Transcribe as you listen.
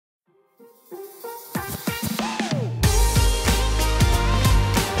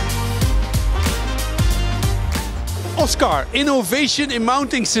Oscar, innovation in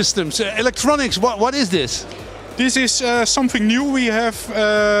mounting systems, electronics, what is this? This is something new we have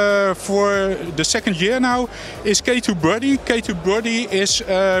for the second year now, is K2 body. K2 body is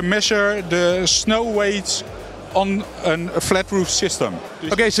measure the snow weights on a flat roof system.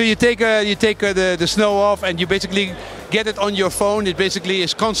 Okay, so you take the snow off and you basically get it on your phone. It basically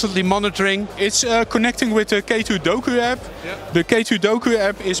is constantly monitoring. It's connecting with the K2 Doku app. Yeah. The K2 Doku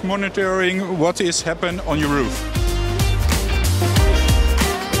app is monitoring what is happening on your roof.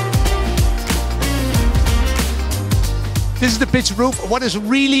 This is the pitched roof. What is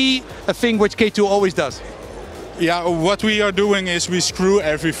really a thing which K2 always does? Yeah, what we are doing is we screw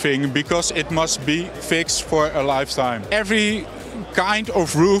everything because it must be fixed for a lifetime. Every kind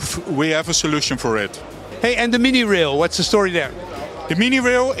of roof, we have a solution for it. Hey, and the mini rail, what's the story there? The mini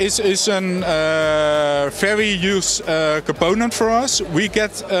rail is a very used component for us. We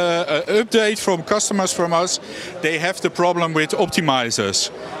get an update from customers from us. They have the problem with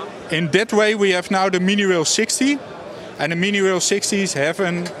optimizers. In that way, we have now the mini rail 60. And the mini rail 60s have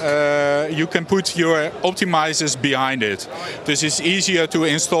you can put your optimizers behind it. This is easier to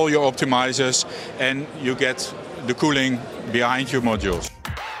install your optimizers and you get the cooling behind your modules.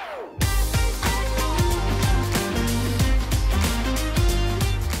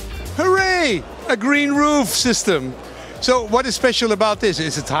 Hooray! A green roof system. So what is special about this?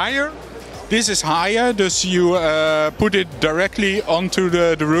 Is it higher? This is higher, dus you put it directly onto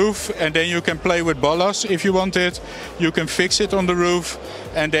the roof and then you can play with ballast if you want it. You can fix it on the roof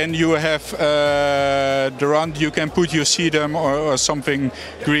and then you have the run, you can put your sedum or something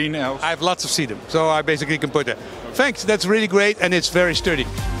green else. I have lots of sedum, so I basically can put it. Thanks, that's really great and it's very sturdy.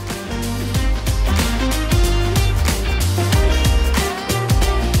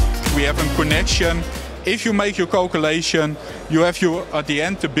 We have a connection. If you make your calculation, you have at the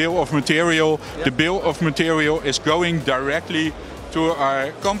end the bill of material. Yep. The bill of material is going directly to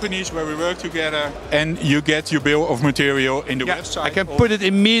our companies where we work together, and you get your bill of material in the website. I can put it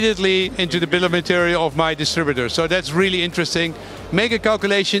immediately into the bill of material of my distributor. So that's really interesting. Make a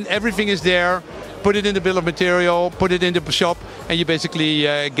calculation, everything is there, put it in the bill of material, put it in the shop, and you basically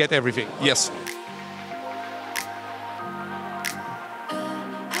get everything. Yes.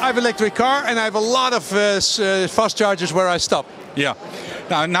 I have an electric car and I have a lot of fast chargers where I stop. Yeah.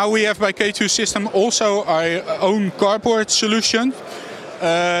 Now we have by K2 System also our own carport solution.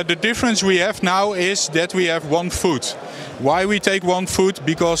 The difference we have now is that we have 1 foot. Why we take 1 foot?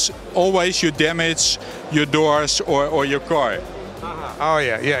 Because always you damage your doors or your car. Oh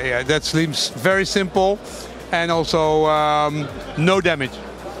yeah. That seems very simple and also no damage.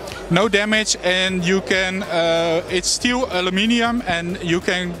 No damage, and you can. It's still aluminium, and you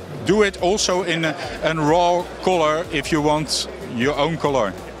can do it also in a raw color if you want your own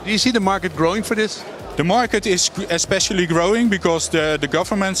color. Do you see the market growing for this? The market is especially growing because the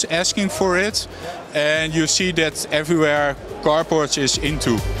government's asking for it, and you see that everywhere carports is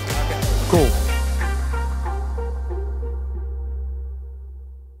into. Cool.